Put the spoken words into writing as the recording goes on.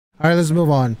All right, let's move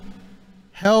on.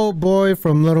 Hellboy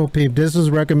from Little Peep. This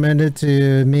was recommended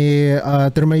to me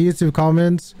through my YouTube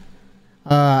comments.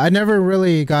 I never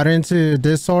really got into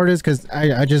this artist because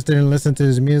I just didn't listen to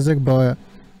his music, but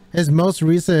his most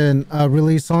recent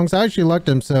release songs, I actually liked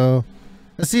them. So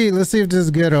let's see if this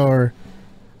is good or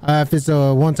if it's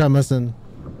a one-time listen.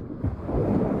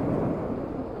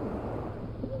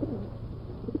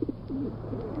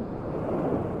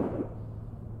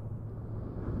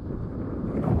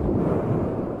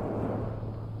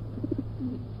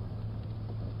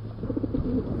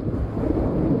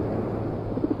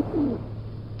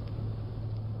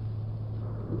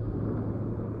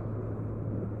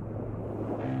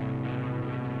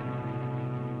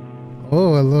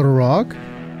 Oh, a little rock.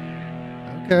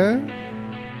 Okay.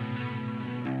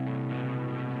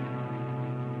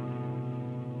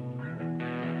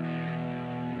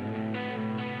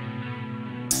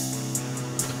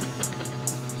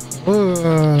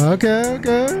 Oh, okay.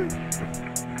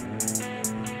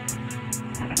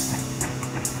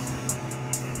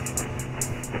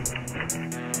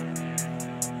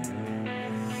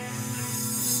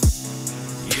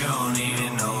 You don't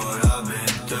even know what I've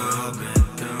been through.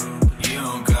 You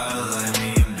don't gotta let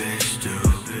me a bitch do.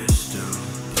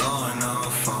 Blowing on my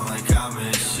phone like I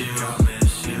miss you. No,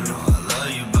 I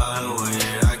love you by the way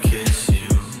that I kiss you.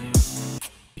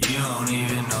 You don't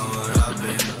even know what I've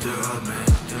been through.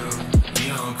 You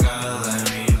don't gotta let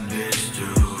me a bitch do.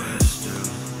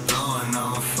 Blowing on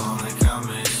my phone like I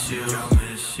miss you.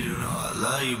 No, I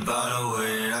love you by the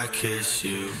way that I kiss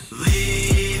you.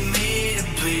 Leave me to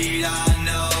bleed, I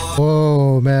know.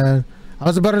 Whoa, man. I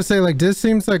was about to say, like, this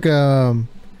seems like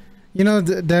you know,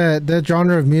 that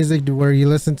genre of music where you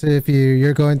listen to if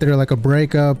you're going through like a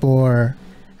breakup or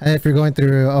if you're going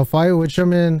through a fight, which I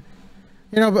mean,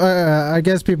 you know, I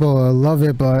guess people love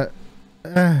it, but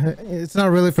it's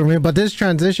not really for me. But this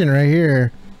transition right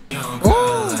here.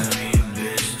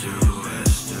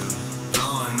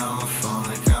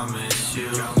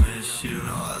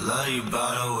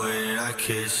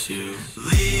 Kiss you.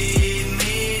 Lead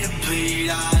me to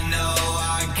bleed. I know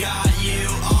I got you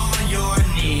on your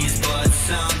knees, but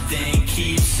something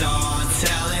keeps on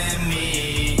telling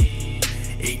me.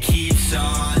 It keeps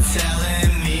on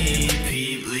telling me,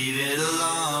 Peep, leave it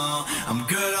alone. I'm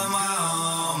good on my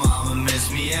own. Mama miss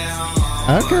me at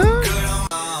home. Okay.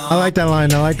 I like that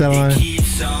line. It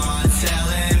keeps on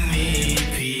telling me,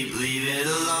 Peep, leave it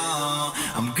alone.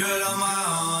 I'm good on my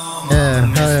own.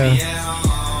 Yeah, hell yeah.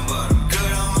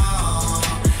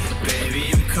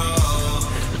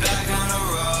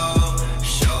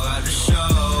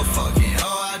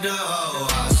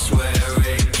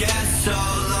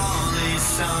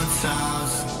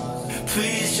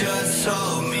 Please just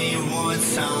hold me one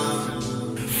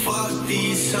time. Fuck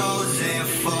these hoes and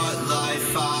fuck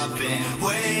life. I've been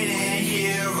waiting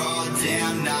here all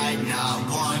damn night. Not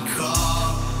one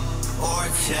call or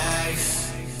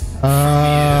text.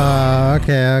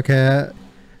 Okay.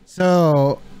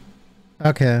 So,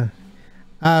 okay.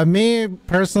 Me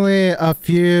personally, a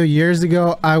few years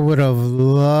ago, I would have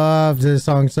loved this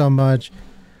song so much.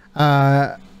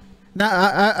 Now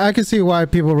I can see why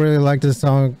people really like this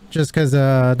song, just because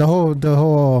the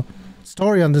whole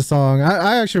story on this song.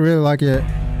 I actually really like it.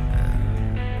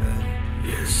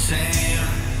 You're the same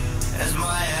as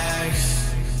my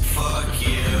ex. Fuck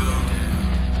you.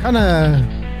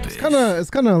 It's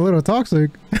kind of a little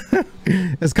toxic.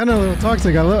 It's kind of a little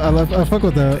toxic. I fuck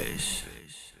with that.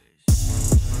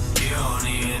 You don't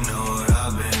even know what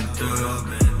I've been through.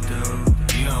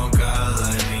 You don't gotta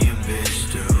let me a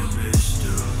bitch do.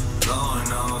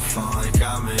 Blowing on my phone like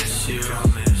I miss you.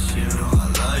 No, I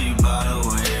love you by the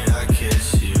way that I kiss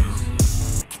you.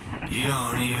 You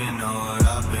don't even know what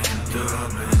I've been through.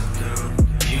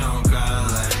 You don't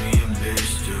gotta let me a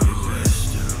bitch do.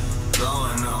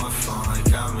 Blowing on my phone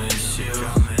like I miss you.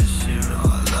 No, I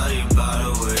love you by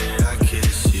the way that I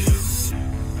kiss you.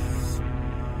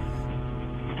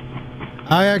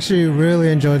 I actually really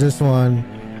enjoyed this one.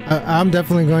 I'm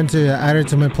definitely going to add it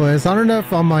to my playlist. I don't know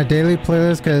if on my daily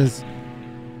playlist, because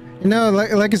you know,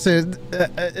 like I said,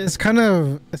 it's kind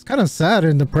of sad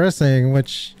and depressing,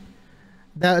 which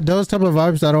those type of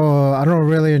vibes I don't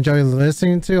really enjoy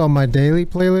listening to on my daily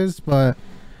playlist. But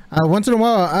once in a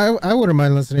while, I wouldn't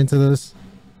mind listening to this.